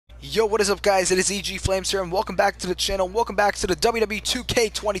Yo, what is up, guys? It is EG Flames here, and welcome back to the channel. Welcome back to the WWE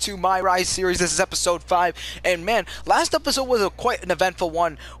 2K22 MyRise series. This is episode 5, and man, last episode was quite an eventful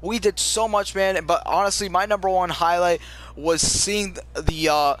one. We did so much, man, but honestly, my number one highlight was seeing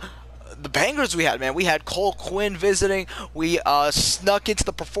the bangers we had, man. We had Cole Quinn visiting. We snuck into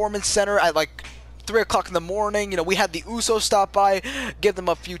the Performance Center at like 3 o'clock in the morning. You know, we had the Usos stop by, give them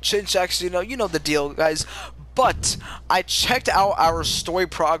a few chin checks. You know the deal, guys. But I checked out our story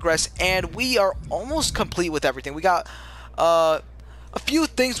progress, and we are almost complete with everything. We got a few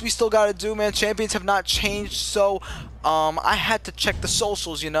things we still got to do, man. Champions have not changed, so I had to check the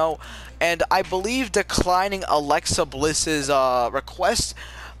socials, you know. And I believe declining Alexa Bliss's request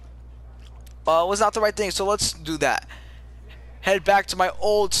was not the right thing, so let's do that. Head back to my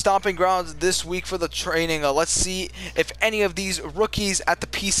old stomping grounds this week for the training. Let's see if any of these rookies at the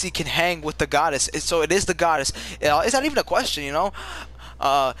PC can hang with the goddess. So it is the goddess. Is that even a question, you know?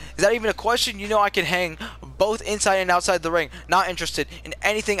 Is that even a question? You know, I can hang both inside and outside the ring. Not interested in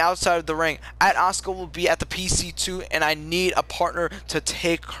anything outside of the ring. At Asuka will be at the PC too, and I need a partner to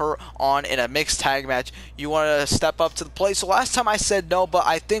take her on in a mixed tag match. You want to step up to the plate? So last time I said no, but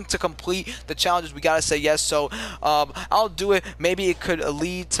I think to complete the challenges we gotta say yes. So I'll do it. Maybe it could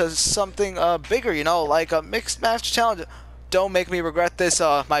lead to something bigger, you know, like a mixed match challenge. Don't make me regret this.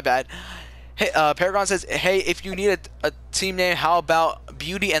 My bad. Hey, Paragon says, hey, if you need a team name, how about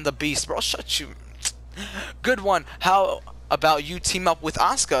Beauty and the Beast? Bro, shut you. Good one. How about you team up with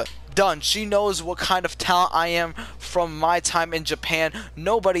Asuka? Done. She knows what kind of talent I am from my time in Japan.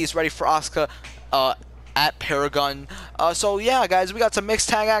 Nobody is ready for Asuka at Paragon. So yeah, guys, we got some mixed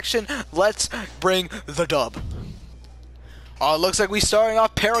tag action. Let's bring the dub. Looks like we starting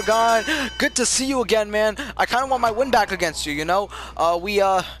off Paragon. Good to see you again, man. I kind of want my win back against you, you know.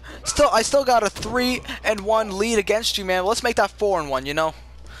 I still got a 3-1 lead against you, man. Let's make that 4-1, you know.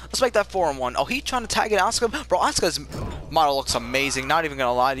 Let's make that 4-1. Oh, he trying to tag in Asuka? Bro, Asuka's model looks amazing. Not even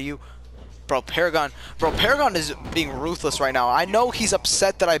gonna lie to you. Bro, Paragon is being ruthless right now. I know he's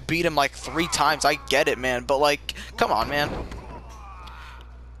upset that I beat him like 3 times. I get it, man. But like, come on, man.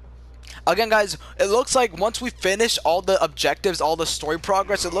 Again, guys, it looks like once we finish all the objectives, all the story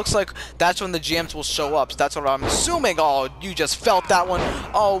progress, it looks like that's when the GMs will show up. So that's what I'm assuming. Oh, you just felt that one.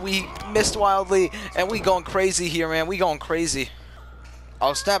 Oh, we missed wildly, and we going crazy here, man. We going crazy.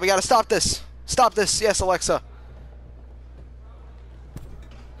 Oh, snap. We got to stop this. Stop this. Yes, Alexa.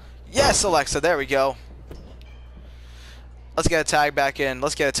 Yes, Alexa. There we go. Let's get a tag back in.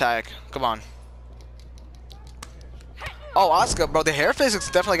 Let's get a tag. Come on. Oh, Asuka, bro, the hair physics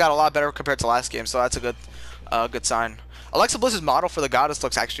definitely got a lot better compared to last game, so that's a good sign. Alexa Bliss's model for the goddess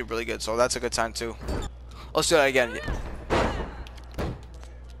looks actually really good, so that's a good sign too. Let's do that again.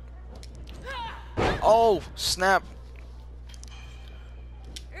 Oh, snap.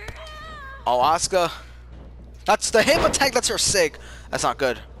 Oh, Asuka. That's the hip attack, that's her sig. That's not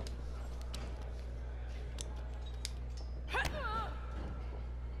good.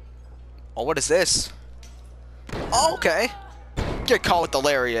 Oh, what is this? Oh, okay. Get caught with the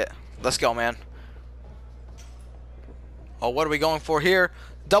lariat. Let's go, man. Oh, what are we going for here?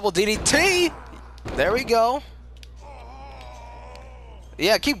 Double DDT. There we go.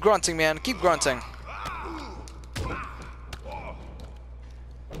 Yeah, keep grunting, man. Keep grunting.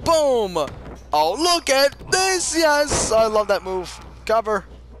 Boom. Oh, look at this. Yes. I love that move. Cover.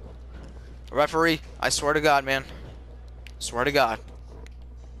 Referee, I swear to God, man. Swear to God.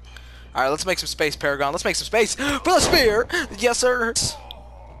 Alright, let's make some space, Paragon. Let's make some space for the spear! Yes, sir!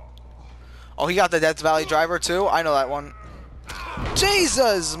 Oh, he got the Death Valley driver, too? I know that one.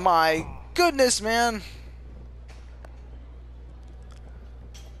 Jesus! My goodness, man!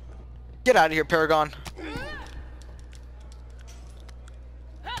 Get out of here, Paragon.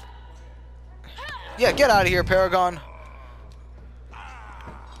 Yeah, get out of here, Paragon.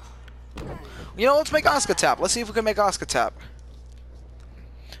 You know, let's make Asuka tap. Let's see if we can make Asuka tap.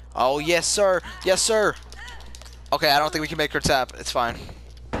 Oh, yes, sir. Yes, sir. Okay, I don't think we can make her tap. It's fine.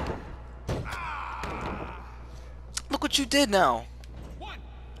 Look what you did now.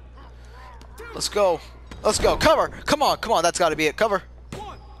 Let's go. Let's go. Cover. Come on. Come on. That's got to be it. Cover.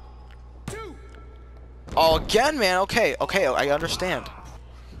 Oh, again, man. Okay. Okay, I understand.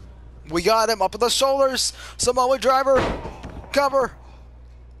 We got him up with the shoulders. Samoa driver. Cover.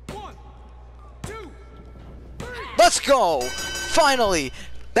 Let's go. Finally.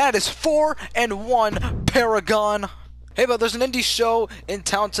 That is 4-1 Paragon. Hey, but there's an indie show in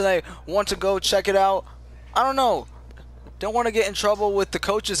town tonight. Want to go check it out? I don't know. Don't want to get in trouble with the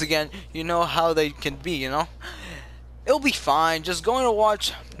coaches again. You know how they can be, you know? It'll be fine. Just going to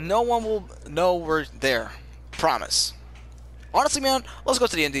watch. No one will know we're there. Promise. Honestly, man, let's go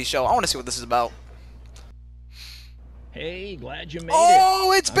to the indie show. I want to see what this is about. Hey, glad you made it.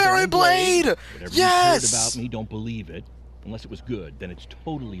 Oh, it's I'm Barron Blade! Whatever Yes! you've heard about me, don't believe it. Unless it was good, then it's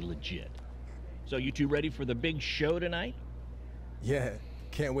totally legit. So you two ready for the big show tonight? Yeah,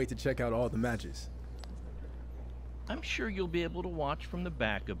 can't wait to check out all the matches. I'm sure you'll be able to watch from the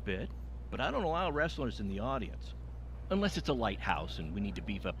back a bit, but I don't allow wrestlers in the audience. Unless it's a lighthouse and we need to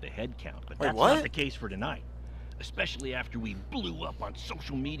beef up the head count, but that's not the case for tonight. Especially after we blew up on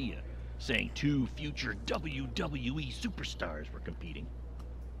social media, saying 2 future WWE superstars were competing.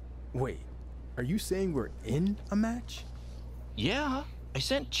 Wait, are you saying we're in a match? Yeah, I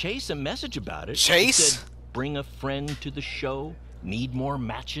sent Chase a message about it. Chase? He said, bring a friend to the show, need more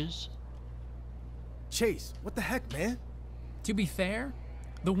matches. Chase, what the heck, man? To be fair,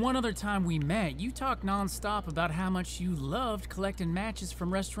 the one other time we met, you talked non-stop about how much you loved collecting matches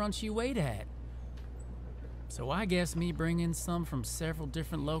from restaurants you ate at. So I guess me bringing some from several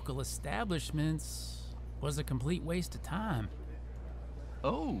different local establishments was a complete waste of time.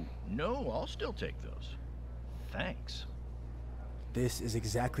 Oh, no, I'll still take those. Thanks. This is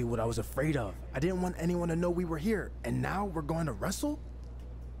exactly what I was afraid of. I didn't want anyone to know we were here, and now we're going to wrestle?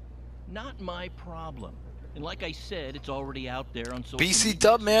 Not my problem. And like I said, it's already out there on social BC media,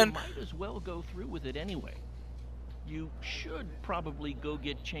 Dub, so man. you might as well go through with it anyway. You should probably go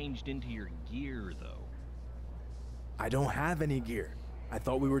get changed into your gear, though. I don't have any gear. I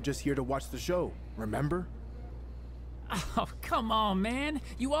thought we were just here to watch the show, remember? Oh, come on, man.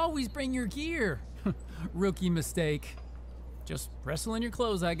 You always bring your gear. Rookie mistake. Just wrestle in your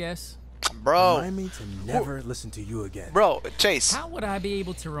clothes, I guess. Bro. Remind me to never listen to you again. Bro, Chase. How would I be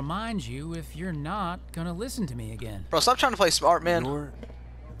able to remind you if you're not gonna listen to me again? Bro, stop trying to play smart, man. You're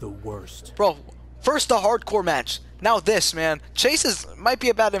the worst. Bro, first the hardcore match. Now this, man. Chase might be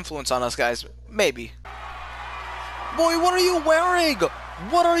a bad influence on us, guys. Maybe. Boy, what are you wearing?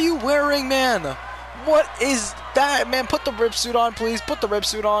 What are you wearing, man? What is that, man? Put the rib suit on, please. Put the rib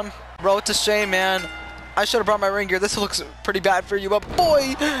suit on. Bro, it's a shame, man. I should have brought my ring gear. This looks pretty bad for you, but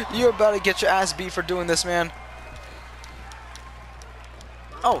boy, you're about to get your ass beat for doing this, man.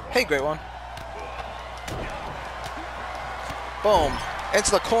 Oh, hey, great one. Boom.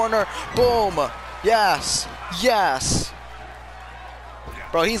 Into the corner. Boom. Yes. Yes.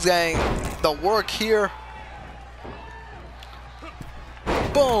 Bro, he's getting the work here.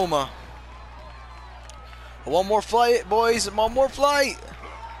 Boom. One more flight, boys. One more flight.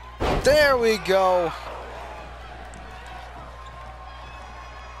 There we go.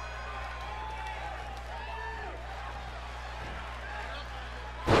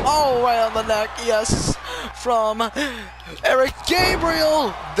 Oh, right on the neck. Yes. From Eric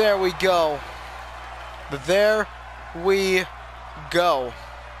Gabriel. There we go. There we go.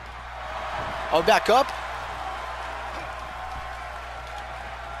 Oh, back up.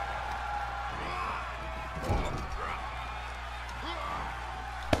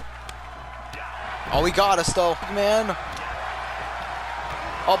 Oh, he got us, though, man.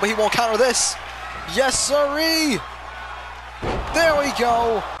 Oh, but he won't counter this. Yes, sirree. There we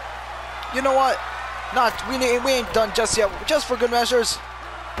go. You know what? We ain't done just yet. Just for good measures.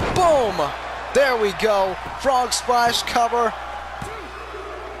 Boom. There we go. Frog splash cover.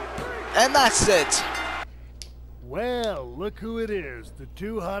 And that's it. Well, look who it is. The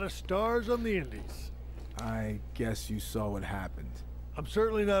 2 hottest stars on the indies. I guess you saw what happened. I'm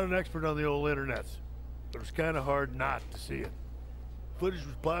certainly not an expert on the old internets, but it was kind of hard not to see it. Footage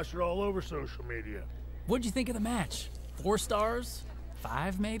was plastered all over social media. What'd you think of the match? 4 stars?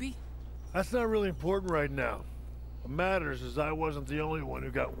 5, maybe? That's not really important right now. What matters is I wasn't the only one who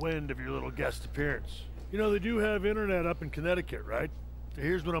got wind of your little guest appearance. You know, they do have internet up in Connecticut, right? So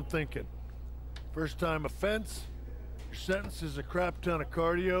here's what I'm thinking. First time offense, your sentence is a crap ton of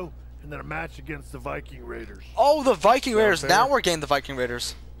cardio, and then a match against the Viking Raiders. Oh, the Viking Raiders. fair? Now we're getting the Viking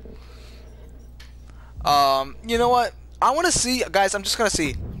Raiders. You know what? I want to see, guys, I'm just going to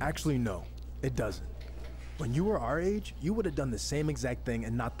see. Actually, no, it doesn't. When you were our age, you would have done the same exact thing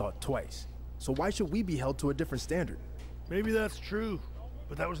and not thought twice. So why should we be held to a different standard? Maybe that's true,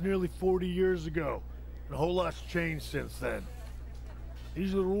 but that was nearly 40 years ago, and a whole lot's changed since then.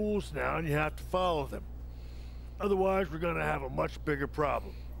 These are the rules now, and you have to follow them. Otherwise, we're going to have a much bigger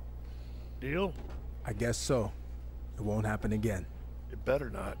problem. Deal? I guess so. It won't happen again. It better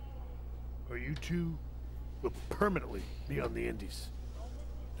not, or you two will permanently be on the indies.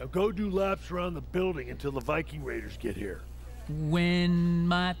 Now go do laps around the building until the Viking Raiders get here. When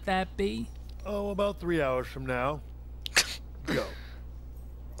might that be? Oh, about 3 hours from now. Go.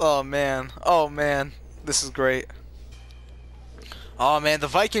 Oh, man. Oh, man. This is great. Oh, man. The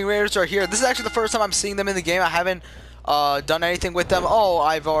Viking Raiders are here. This is actually the first time I'm seeing them in the game. I haven't done anything with them. Oh,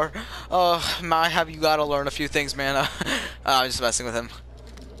 Ivar, you gotta learn a few things, man. I'm just messing with him.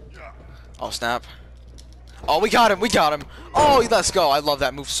 Oh, snap. Oh, we got him. Oh, let's go. I love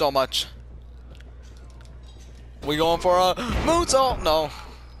that move so much. We going for a moonsault? No.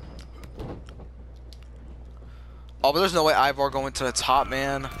 Oh, but there's no way Ivar going to the top,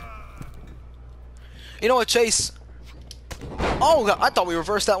 man. You know what, Chase? Oh, God, I thought we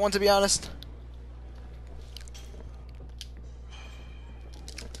reversed that one, to be honest.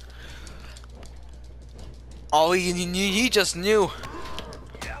 Oh, he just knew.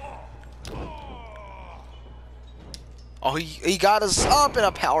 Oh, he got us up in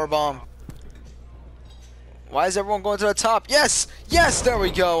a power bomb. Why is everyone going to the top? Yes! Yes! There we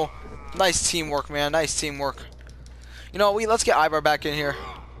go. Nice teamwork, man. Nice teamwork. You know, let's get Ivar back in here.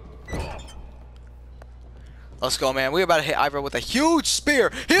 Let's go, man. We're about to hit Ivar with a huge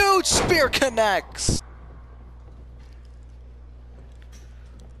spear. Huge spear connects.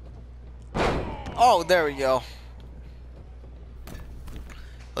 Oh, there we go.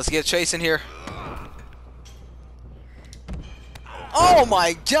 Let's get Chase in here. Oh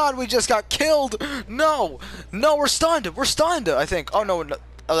my God, we just got killed. No, we're stunned. We're stunned, I think. Oh, no.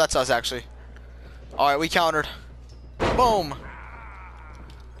 Oh, that's us, actually. All right, we countered. Boom.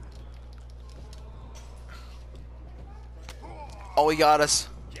 Oh, he got us.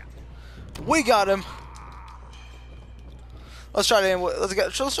 We got him. Let's try to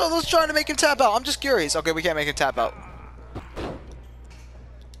let's try to make him tap out. I'm just curious. Okay, we can't make him tap out.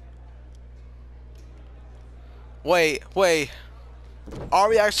 Wait. Are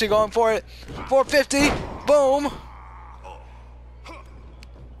we actually going for it? 450. Boom.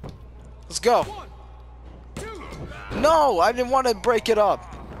 Let's go. No, I didn't want to break it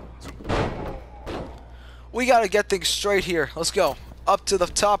up. We got to get things straight here. Let's go. Up to the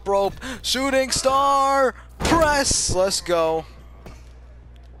top rope. Shooting star. Press. Let's go.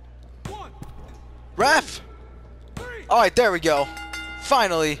 Ref. Alright, there we go.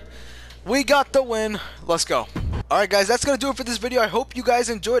 Finally. We got the win. Let's go. Alright guys, that's going to do it for this video. I hope you guys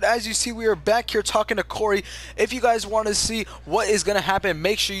enjoyed. As you see, we are back here talking to Corey. If you guys want to see what is going to happen,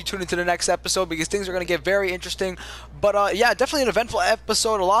 make sure you tune into the next episode because things are going to get very interesting. But yeah, definitely an eventful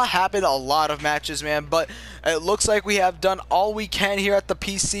episode. A lot happened, a lot of matches, man. But it looks like we have done all we can here at the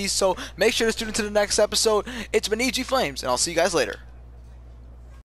PC. So make sure to tune into the next episode. It's been EG Flames, and I'll see you guys later.